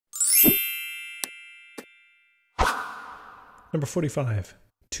Number 45.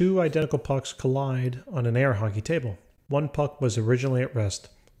 Two identical pucks collide on an air hockey table. One puck was originally at rest.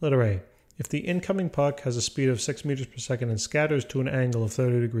 Letter A. If the incoming puck has a speed of 6 meters per second and scatters to an angle of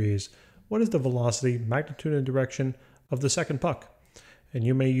 30 degrees, what is the velocity, magnitude, and direction of the second puck? And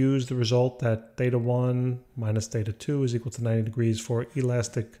you may use the result that theta 1 minus theta 2 is equal to 90 degrees for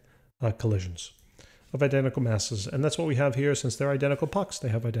elastic collisions of identical masses. And that's what we have here. Since they're identical pucks, they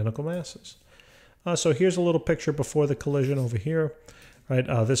have identical masses. So here's a little picture before the collision over here. Right,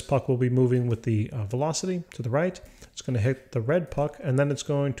 this puck will be moving with the velocity to the right. It's going to hit the red puck, and then it's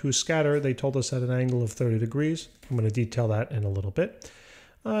going to scatter. They told us at an angle of 30 degrees. I'm going to detail that in a little bit.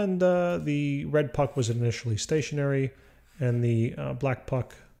 And the red puck was initially stationary, and the black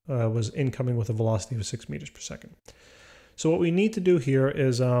puck was incoming with a velocity of 6 meters per second. So what we need to do here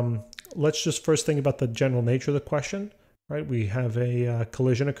is let's just first think about the general nature of the question. Right, we have a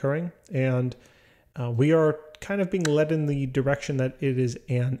collision occurring, and we are kind of being led in the direction that it is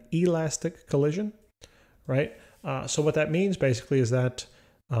an elastic collision, right? So what that means basically is that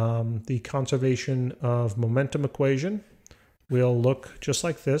the conservation of momentum equation will look just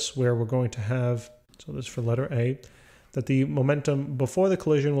like this, where we're going to have, so this is for letter A, that the momentum before the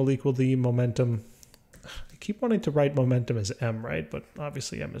collision will equal the momentum. I keep wanting to write momentum as m, right? But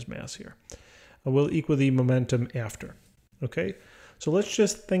obviously m is mass here. Will equal the momentum after, okay? So let's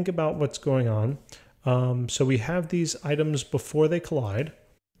just think about what's going on. So we have these items before they collide,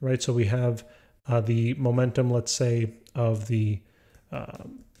 right? So we have the momentum, let's say, of the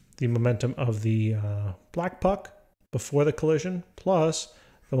momentum of the black puck before the collision, plus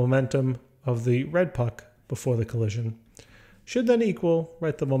the momentum of the red puck before the collision, should then equal,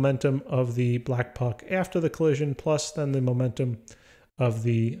 right, the momentum of the black puck after the collision, plus then the momentum of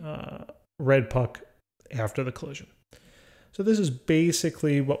the red puck after the collision. So this is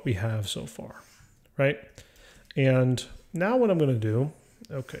basically what we have so far, right? And now what I'm going to do,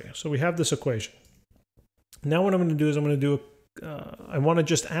 okay, so we have this equation. Now what I'm going to do is I'm going to do, I want to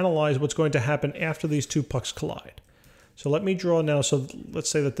just analyze what's going to happen after these two pucks collide. So let me draw now, so let's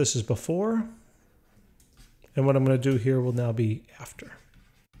say that this is before, and what I'm going to do here will now be after.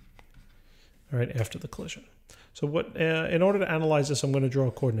 All right, after the collision. So what, in order to analyze this, I'm going to draw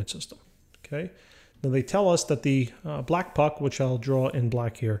a coordinate system, okay? Now they tell us that the black puck, which I'll draw in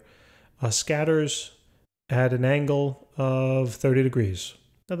black here, scatters at an angle of 30 degrees.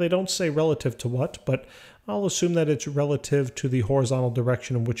 Now they don't say relative to what, but I'll assume that it's relative to the horizontal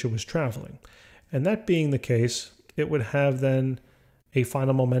direction in which it was traveling. And that being the case, it would have then a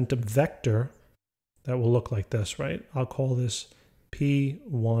final momentum vector that will look like this, right? I'll call this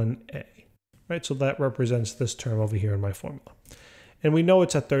P1A, right? So that represents this term over here in my formula. And we know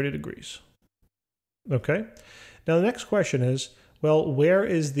it's at 30 degrees. Okay, now the next question is, well, where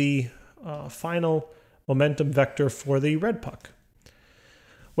is the final momentum vector for the red puck?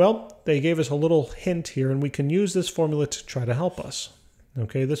 Well, they gave us a little hint here, and we can use this formula to try to help us.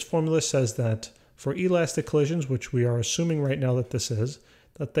 Okay, this formula says that for elastic collisions, which we are assuming right now that this is,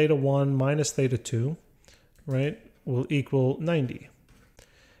 that theta 1 minus theta 2, right, will equal 90.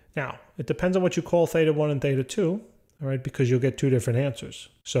 Now, it depends on what you call theta 1 and theta 2, all right, because you'll get two different answers.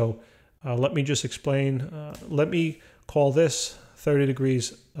 So let me just explain. Let me call this 30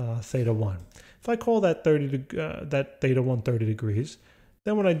 degrees theta 1. If I call that that theta 1 30 degrees,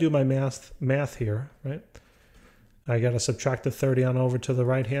 then when I do my math here, right, I got to subtract the 30 on over to the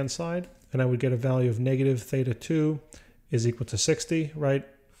right-hand side, and I would get a value of negative theta 2 is equal to 60, right?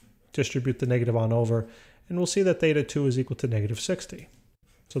 Distribute the negative on over, and we'll see that theta 2 is equal to negative 60.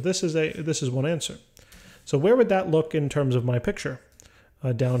 So this is one answer. So where would that look in terms of my picture?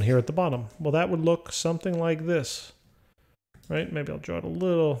 Down here at the bottom. Well, that would look something like this, right? Maybe I'll draw it a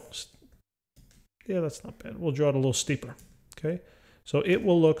little, yeah, that's not bad. We'll draw it a little steeper, okay? So it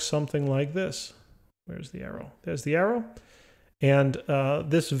will look something like this. Where's the arrow? There's the arrow. And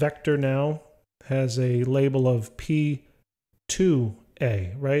this vector now has a label of P2A,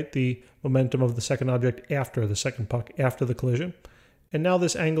 right? The momentum of the second object after the second puck, after the collision. And now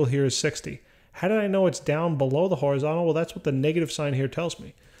this angle here is 60. How did I know it's down below the horizontal? Well, that's what the negative sign here tells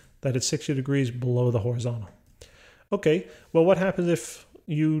me, that it's 60 degrees below the horizontal. Okay, well, what happens if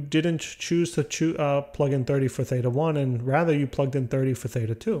you didn't choose to plug in 30 for theta 1 and rather you plugged in 30 for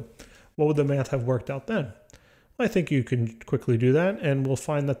theta 2? What would the math have worked out then? Well, I think you can quickly do that, and we'll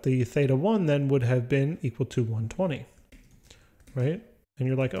find that the theta 1 then would have been equal to 120, right? And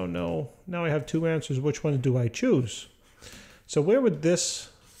you're like, oh no, now I have two answers. Which one do I choose? So where would this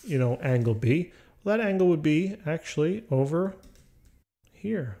angle be? Well, that angle would be actually over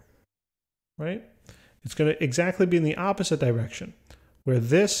here, right? It's going to exactly be in the opposite direction, where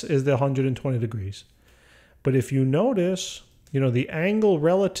this is the 120 degrees. But if you notice, the angle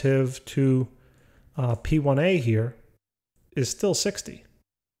relative to P1A here is still 60,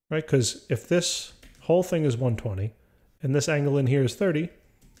 right? Because if this whole thing is 120 and this angle in here is 30,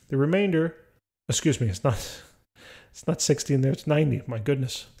 the remainder, excuse me, it's not 60 in there, it's 90, my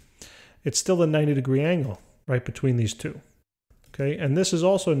goodness. It's still a 90-degree angle right between these two, okay? And this is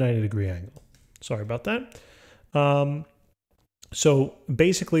also a 90-degree angle. Sorry about that. So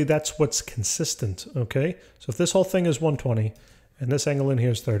basically that's what's consistent, okay? So if this whole thing is 120 and this angle in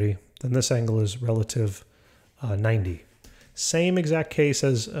here is 30, then this angle is relative 90. Same exact case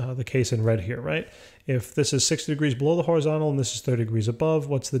as the case in red here, right? If this is 60 degrees below the horizontal and this is 30 degrees above,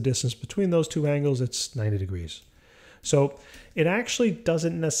 what's the distance between those two angles? It's 90 degrees. So it actually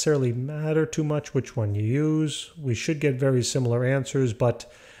doesn't necessarily matter too much which one you use. We should get very similar answers, but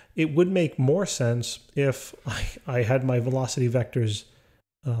it would make more sense if I had my velocity vectors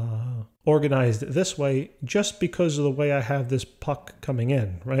organized this way, just because of the way I have this puck coming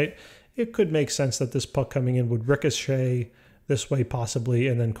in, right? It could make sense that this puck coming in would ricochet this way possibly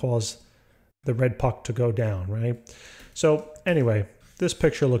and then cause the red puck to go down, right? So anyway, this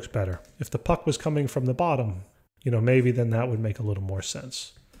picture looks better. If the puck was coming from the bottom, maybe then that would make a little more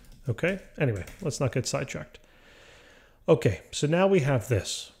sense. Okay, anyway, let's not get sidetracked. Okay, so now we have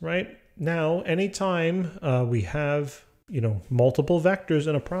this, right? Now, anytime we have, multiple vectors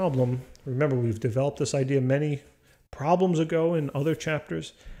in a problem, remember we've developed this idea many problems ago in other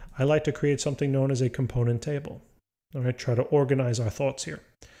chapters, I like to create something known as a component table. All right, try to organize our thoughts here.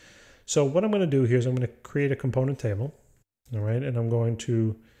 So what I'm going to do here is I'm going to create a component table, all right, and I'm going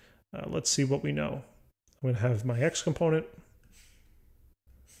to, let's see what we know. I'm going to have my X component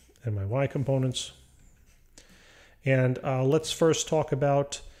and my Y components. And let's first talk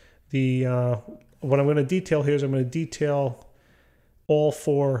about the, what I'm going to detail here is I'm going to detail all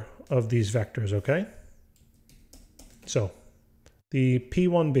four of these vectors, okay? So the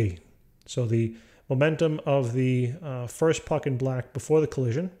P1B, so the momentum of the first puck in black before the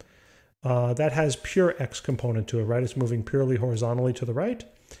collision, that has pure X component to it, right? It's moving purely horizontally to the right.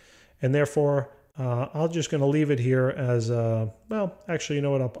 And therefore, I'm just going to leave it here as, well, actually, you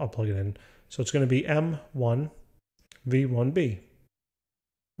know what? I'll plug it in. So it's going to be M1 V1B,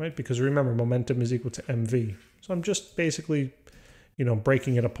 right? Because remember, momentum is equal to MV. So I'm just basically,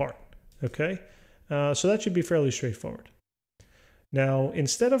 breaking it apart, okay? So that should be fairly straightforward. Now,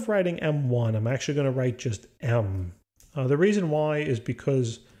 instead of writing M1, I'm actually going to write just M. The reason why is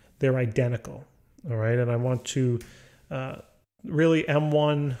because they're identical, all right? And I want to, really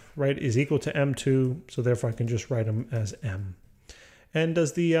M1, right, is equal to M2, so therefore I can just write them as M. And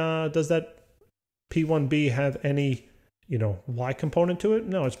does that P1B have any, Y component to it?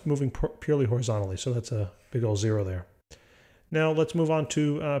 No, it's moving purely horizontally, so that's a big old 0 there. Now let's move on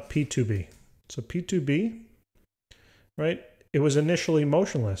to P2B. So P2B, right, it was initially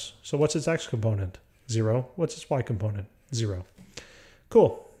motionless. So what's its X component? 0. What's its Y component? 0.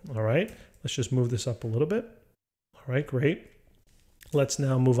 Cool. All right, let's just move this up a little bit. All right, great. Let's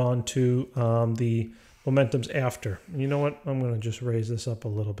now move on to the momentums after. You know what? I'm going to just raise this up a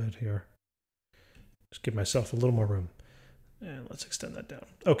little bit here. Just give myself a little more room. And let's extend that down.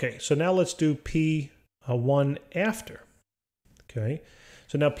 Okay, so now let's do P1 after. Okay,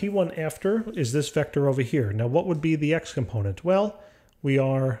 so now P1 after is this vector over here. Now what would be the X component? Well, we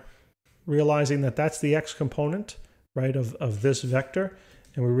are realizing that that's the X component, right, of this vector.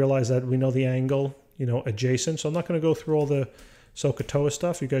 And we realize that we know the angle, adjacent. So I'm not going to go through all the SOHCAHTOA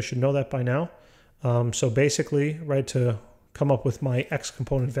stuff. You guys should know that by now. So basically, right, to come up with my X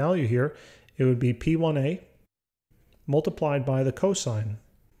component value here, it would be P1A multiplied by the cosine,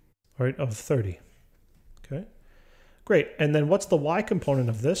 right, of 30. Okay, great. And then what's the Y component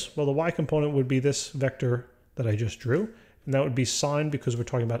of this? Well, the Y component would be this vector that I just drew, and that would be sine because we're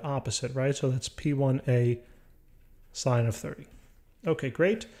talking about opposite, right? So that's P1A sine of 30. Okay,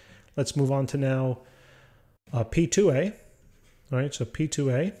 great. Let's move on to now P2A. All right, so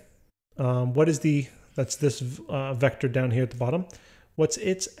P2A. What is that's this vector down here at the bottom. What's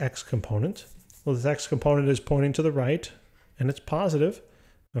its X component? Well, this X component is pointing to the right, and it's positive.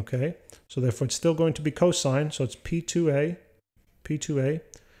 Okay, so therefore it's still going to be cosine. So it's P2A,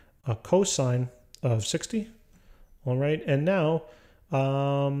 a cosine of 60. All right, and now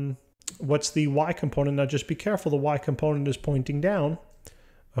what's the Y component? Now just be careful, the Y component is pointing down.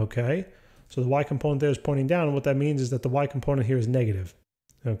 Okay, so the Y component there is pointing down, and what that means is that the Y component here is negative.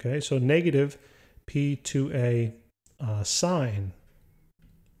 Okay, so negative P2A sine,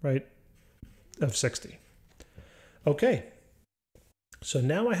 right, of 60. Okay, so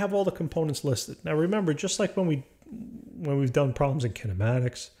now I have all the components listed. Now remember, just like when we've done problems in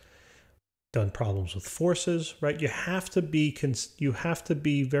kinematics, done problems with forces, right? You have to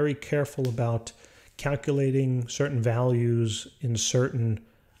be very careful about calculating certain values in certain,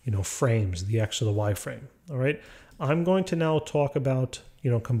 frames, the X or the Y frame, all right? I'm going to now talk about,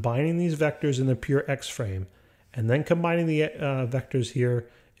 combining these vectors in the pure X frame and then combining the vectors here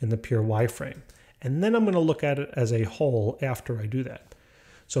in the pure Y frame. And then I'm going to look at it as a whole after I do that.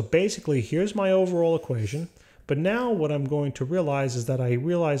 So basically, here's my overall equation. But now what I'm going to realize is that I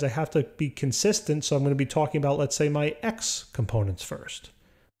realize I have to be consistent. So I'm going to be talking about, let's say, my X components first.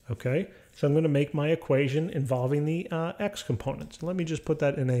 Okay, so I'm going to make my equation involving the X components. Let me just put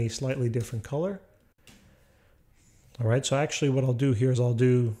that in a slightly different color. All right, so actually what I'll do here is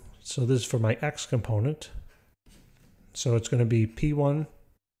so this is for my X component. So it's going to be P1,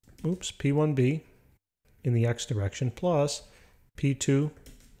 P1b in the X direction plus P2b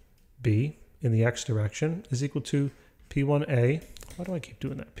in the X direction is equal to P1a. Why do I keep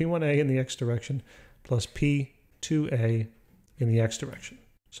doing that? P1a in the X direction plus P2a in the X direction.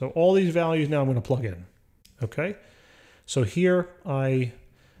 So all these values now I'm going to plug in. Okay, so here I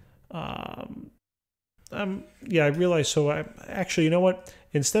realize. So I actually, you know what?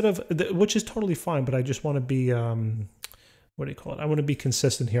 Instead of which is totally fine, but I just want to be what do you call it? I want to be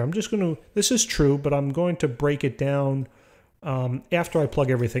consistent here. I'm just going to. This is true, but I'm going to break it down after I plug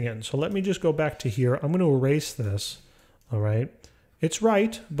everything in. So let me just go back to here. I'm going to erase this. All right, it's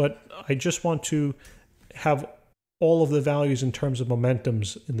right, but I just want to have all of the values in terms of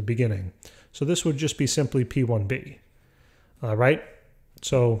momentums in the beginning. So this would just be simply P1b. Right?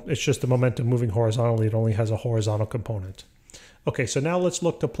 So it's just the momentum moving horizontally. It only has a horizontal component. Okay, so now let's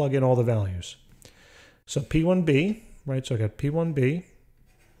look to plug in all the values. So P1b, right? So I got P1b,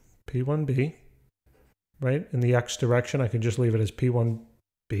 right? In the X direction, I can just leave it as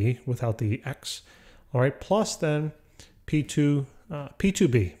P1b without the X. All right, plus then P2b.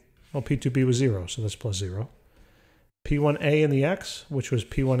 Well, P2b was 0, so that's plus 0. P1a in the X, which was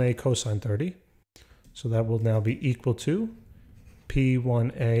P1a cosine 30. So that will now be equal to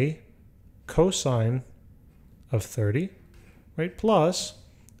P1a cosine of 30, right? Plus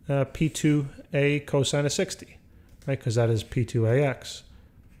P2a cosine of 60, right? Because that is P2ax.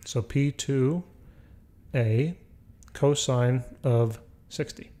 So P2a cosine of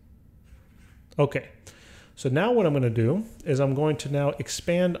 60. Okay, so now what I'm going to do is I'm going to now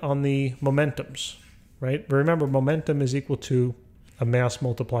expand on the momentums, right? Remember, momentum is equal to a mass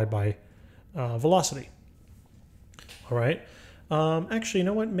multiplied by velocity. All right. Actually, you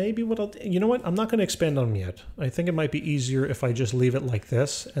know what? Maybe what I'm not going to expand on them yet. I think it might be easier if I just leave it like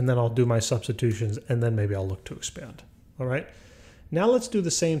this, and then I'll do my substitutions, and then maybe I'll look to expand. All right. Now let's do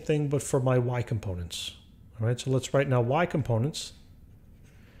the same thing, but for my Y components. All right. So let's write now Y components.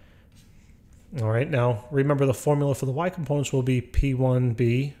 All right. Now remember the formula for the Y components will be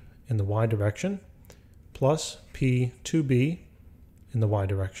P1b in the Y direction plus P2b in the Y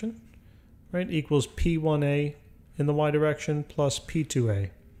direction, right? Equals P1a in the Y direction plus P2a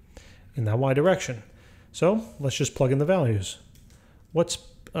in that Y direction. So let's just plug in the values. What's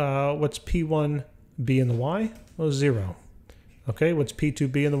P1b in the Y? Well, 0. Okay, what's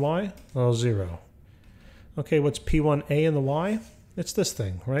P2b in the Y? Well, 0. Okay, what's P1a in the Y? It's this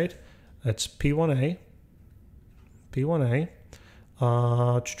thing, right? That's P1a,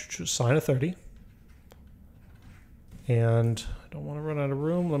 sine of 30. And I don't want to run out of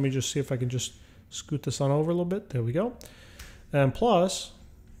room. Let me just see if I can just scoot this on over a little bit. There we go. And plus,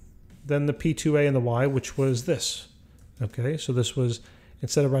 then the P2a in the Y, which was this. Okay, so this was,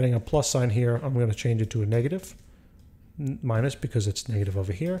 instead of writing a plus sign here, I'm going to change it to a negative. Minus, because it's negative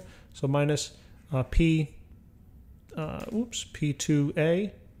over here. So minus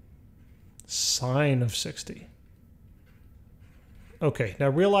P2a sine of 60. Okay, now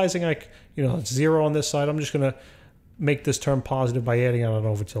realizing it's 0 on this side, I'm just going to make this term positive by adding it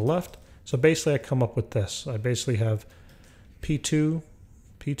over to the left. So basically I come up with this. I basically have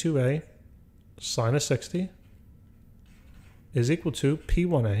P2a sine of 60 is equal to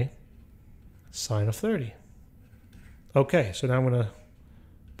P1a sine of 30. Okay, so now I'm going to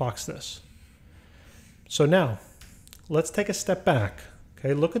box this. So now let's take a step back.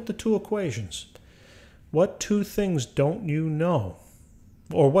 Okay, look at the two equations. What two things don't you know?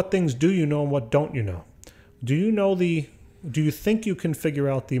 Or what things do you know and what don't you know? Do you think you can figure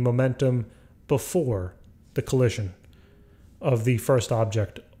out the momentum before the collision of the first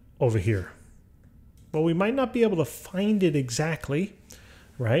object over here? Well, we might not be able to find it exactly,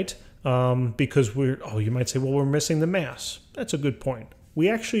 right? Because you might say, well, we're missing the mass. That's a good point.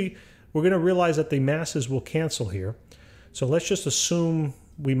 We're going to realize that the masses will cancel here. So let's just assume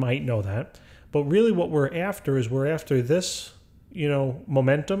we might know that. But really what we're after is this,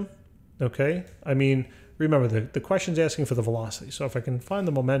 momentum, okay? I mean, remember, the question's asking for the velocity. So if I can find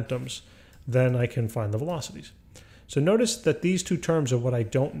the momentums, then I can find the velocities. So notice that these two terms are what I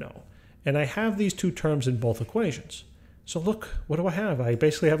don't know. And I have these two terms in both equations. So look, what do I have? I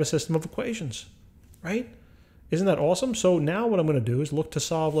basically have a system of equations, right? Isn't that awesome? So now what I'm going to do is look to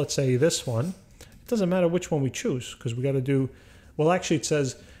solve, let's say, this one. It doesn't matter which one we choose, because we got to do, well, actually it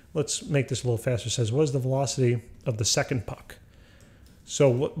says, let's make this a little faster. It says, what is the velocity of the second puck?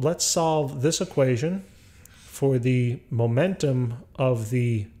 So let's solve this equation for the momentum of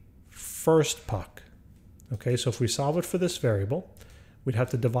the first puck. Okay, so if we solve it for this variable, we'd have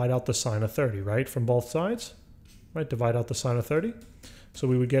to divide out the sine of 30, right? From both sides, right? Divide out the sine of 30. So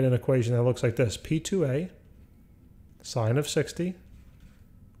we would get an equation that looks like this. P2a sine of 60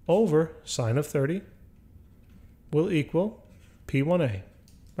 over sine of 30 will equal P1a,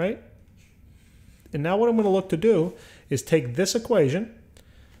 right? And now what I'm going to look to do is take this equation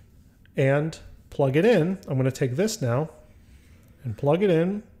and plug it in. I'm going to take this now and plug it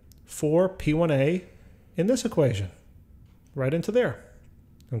in for P1a in this equation, right into there.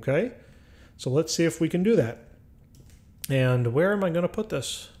 Okay, so let's see if we can do that. And where am I going to put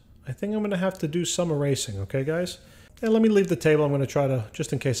this? I think I'm going to have to do some erasing, okay, guys? And let me leave the table. I'm going to try to,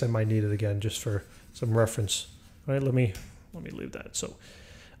 just in case I might need it again, just for some reference. All right, let me leave that. So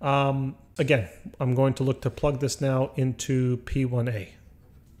again, I'm going to look to plug this now into P1a.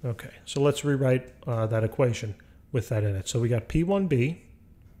 Okay, so let's rewrite that equation with that in it. So we got P1b,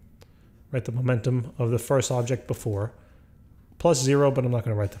 right, the momentum of the first object before, plus 0, but I'm not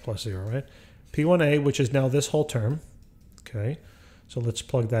going to write the plus 0, right? P1a, which is now this whole term. Okay, so let's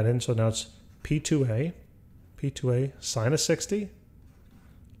plug that in. So now it's P2a sine of 60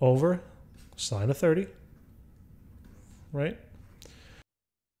 over sine of 30, right?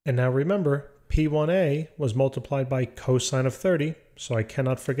 And now remember, P1a was multiplied by cosine of 30, so I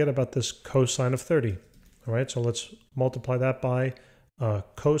cannot forget about this cosine of 30. All right, so let's multiply that by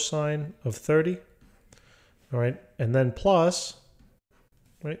cosine of 30, all right, and then plus,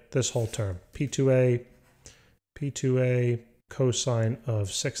 right, this whole term, P2a cosine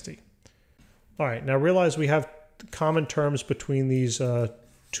of 60. All right, now realize we have common terms between these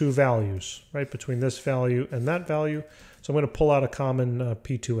two values, right, between this value and that value. So I'm going to pull out a common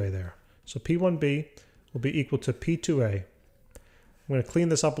P2a there. So P1b will be equal to P2a. I'm going to clean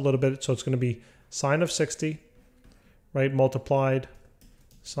this up a little bit, so it's going to be sine of 60, right, multiplied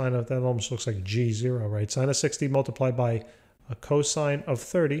sine of, that almost looks like G0, right? Sine of 60 multiplied by a cosine of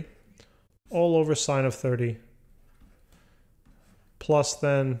 30 all over sine of 30 plus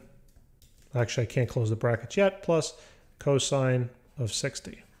then, actually I can't close the brackets yet, plus cosine of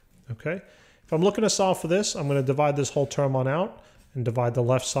 60, okay? If I'm looking to solve for this, I'm going to divide this whole term on out and divide the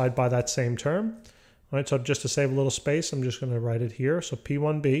left side by that same term. All right, so just to save a little space, I'm just going to write it here. So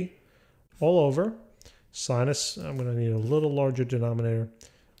P1b all over sinus, I'm going to need a little larger denominator,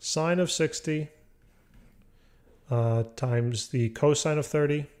 sine of 60 times the cosine of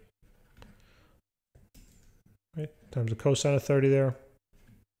 30, right, times the cosine of 30 there,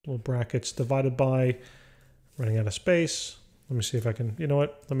 little brackets, divided by, running out of space. Let me see if I can, you know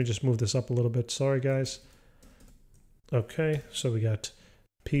what, let me just move this up a little bit. Sorry, guys. Okay, so we got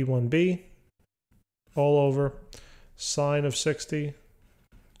P1b all over sine of 60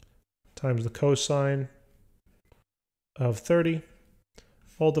 times the cosine of 30,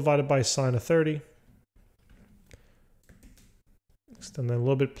 all divided by sine of 30. And then a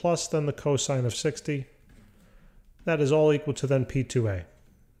little bit plus then the cosine of 60. That is all equal to then P2a.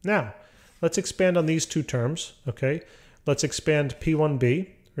 Now, let's expand on these two terms, okay? Let's expand P1b.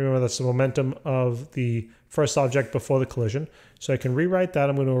 Remember, that's the momentum of the first object before the collision. So I can rewrite that.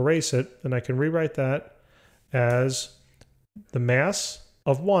 I'm going to erase it, and I can rewrite that as the mass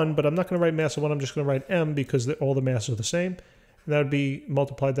of 1, but I'm not going to write mass of 1. I'm just going to write m because all the masses are the same. And that would be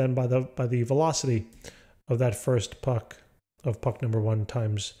multiplied then by the velocity of that first puck, of puck number 1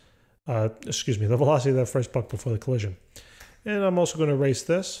 times, the velocity of that first puck before the collision. And I'm also going to erase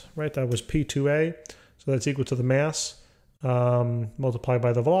this, right? That was P2a, so that's equal to the mass multiplied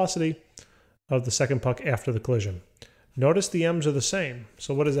by the velocity of the second puck after the collision. Notice the m's are the same.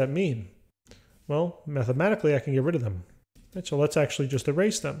 So what does that mean? Well, mathematically, I can get rid of them. Right? So let's actually just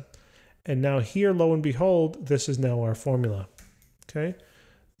erase them. And now here, lo and behold, this is now our formula. Okay?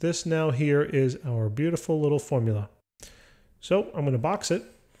 This now here is our beautiful little formula. So I'm going to box it.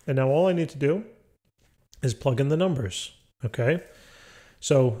 And now all I need to do is plug in the numbers. Okay?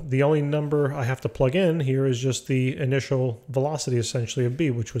 So the only number I have to plug in here is just the initial velocity, essentially, of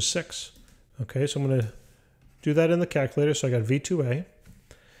b, which was 6. Okay, so I'm going to do that in the calculator. So I got V2a.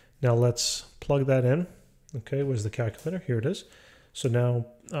 Now let's plug that in. Okay, where's the calculator? Here it is. So now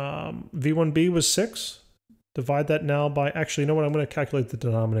V1B was 6. Divide that now by, actually, you know what? I'm going to calculate the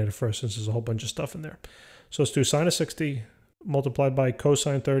denominator first since there's a whole bunch of stuff in there. So let's do sine of 60 multiplied by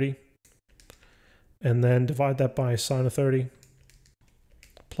cosine 30. And then divide that by sine of 30.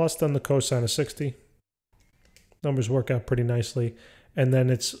 Plus then the cosine of 60. Numbers work out pretty nicely. And then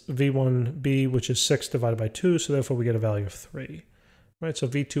it's V1B, which is 6 divided by 2. So therefore we get a value of 3. Right, so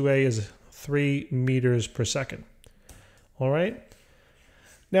V2A is 3 meters per second. All right.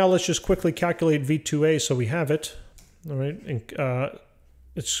 Now let's just quickly calculate V2A so we have it. All right. And,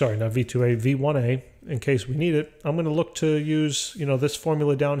 sorry, not V2A, V1A, in case we need it. I'm going to look to use, this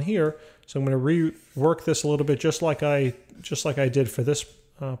formula down here. So I'm going to rework this a little bit, just like I did for this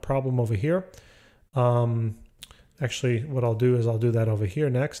problem over here. Actually, what I'll do is I'll do that over here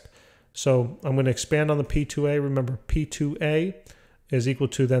next. So I'm going to expand on the P2A. Remember, P2A is equal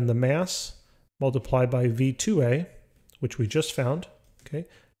to then the mass multiplied by V2A, which we just found, okay,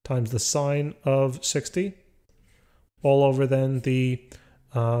 times the sine of 60, all over then the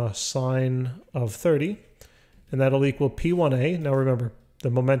sine of 30, and that'll equal P1A. Now remember, the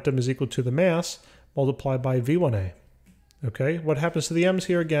momentum is equal to the mass multiplied by V1A. Okay, what happens to the m's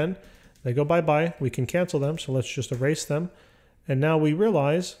here again? They go bye-bye. We can cancel them, so let's just erase them. And now we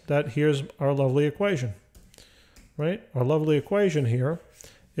realize that here's our lovely equation, right? Our lovely equation here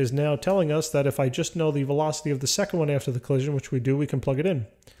is now telling us that if I just know the velocity of the second one after the collision, which we do, we can plug it in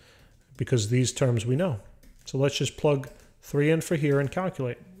because these terms we know. So let's just plug 3 in for here and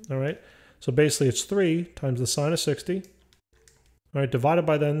calculate, all right? So basically it's 3 times the sine of 60, all right, divided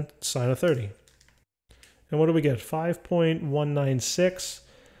by then sine of 30. And what do we get? 5.196.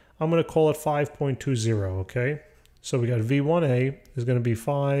 I'm going to call it 5.20, okay? So we got V1A is going to be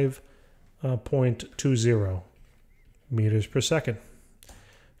 5.20 meters per second.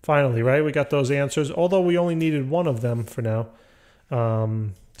 Finally, right, we got those answers, although we only needed one of them for now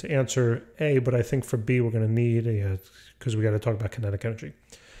to answer A, but I think for B we're going to need a, because we got to talk about kinetic energy.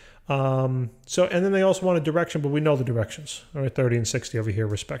 And then they also want a direction, but we know the directions, all right, 30 and 60 over here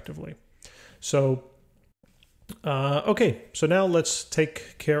respectively. So, okay, so now let's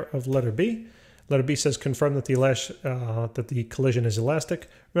take care of letter B. Letter B says confirm that the collision is elastic.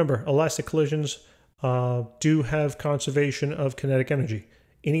 Remember, elastic collisions do have conservation of kinetic energy.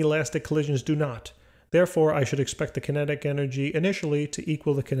 Inelastic collisions do not. Therefore, I should expect the kinetic energy initially to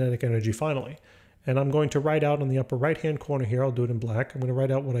equal the kinetic energy finally. And I'm going to write out on the upper right-hand corner here, I'll do it in black, I'm going to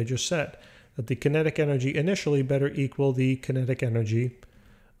write out what I just said, that the kinetic energy initially better equal the kinetic energy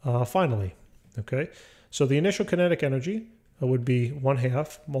finally. Okay, so the initial kinetic energy would be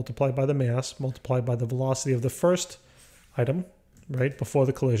 1/2 multiplied by the mass multiplied by the velocity of the first item, right, before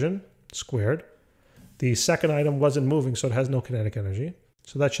the collision, squared. The second item wasn't moving, so it has no kinetic energy.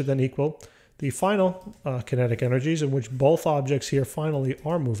 So that should then equal the final kinetic energies, in which both objects here finally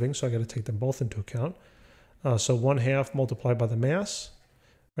are moving, so I got to take them both into account. So 1/2 multiplied by the mass,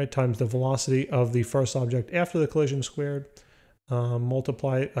 right, times the velocity of the first object after the collision squared, added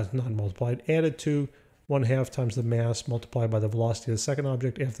to 1/2 times the mass multiplied by the velocity of the second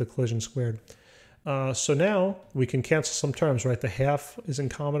object after the collision squared. So now we can cancel some terms, right? The half is in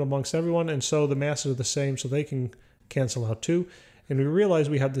common amongst everyone, and so the masses are the same, so they can cancel out too. And we realize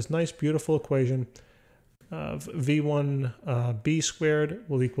we have this nice, beautiful equation of V1B squared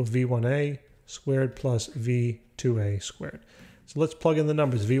will equal V1A squared plus V2A squared. So let's plug in the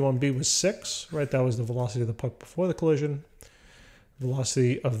numbers. V1B was 6, right? That was the velocity of the puck before the collision.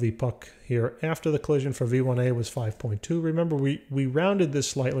 Velocity of the puck here after the collision for V1A was 5.2. Remember, we rounded this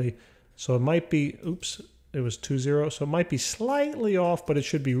slightly, so it might be, oops, it was 20, so it might be slightly off, but it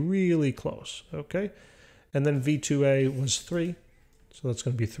should be really close, okay? And then V2A was 3, so that's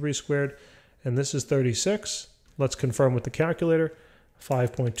going to be 3 squared, and this is 36. Let's confirm with the calculator,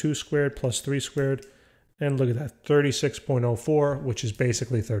 5.2 squared plus 3 squared, and look at that, 36.04, which is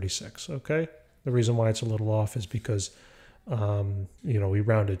basically 36, okay? The reason why it's a little off is because we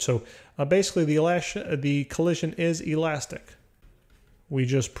rounded. So basically the collision is elastic. We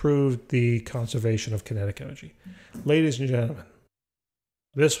just proved the conservation of kinetic energy. Ladies and gentlemen,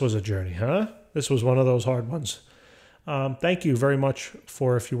 this was a journey, huh? This was one of those hard ones. Thank you very much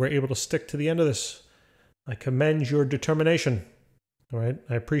if you were able to stick to the end of this. I commend your determination. All right.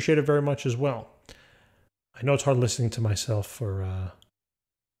 I appreciate it very much as well. I know it's hard listening to myself for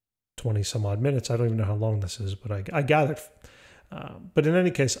 20 some odd minutes. I don't even know how long this is, but I gathered. But in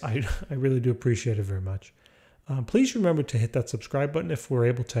any case, I really do appreciate it very much. Please remember to hit that subscribe button if we're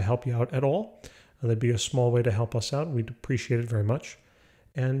able to help you out at all. That'd be a small way to help us out. We'd appreciate it very much.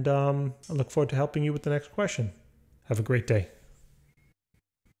 And I look forward to helping you with the next question. Have a great day.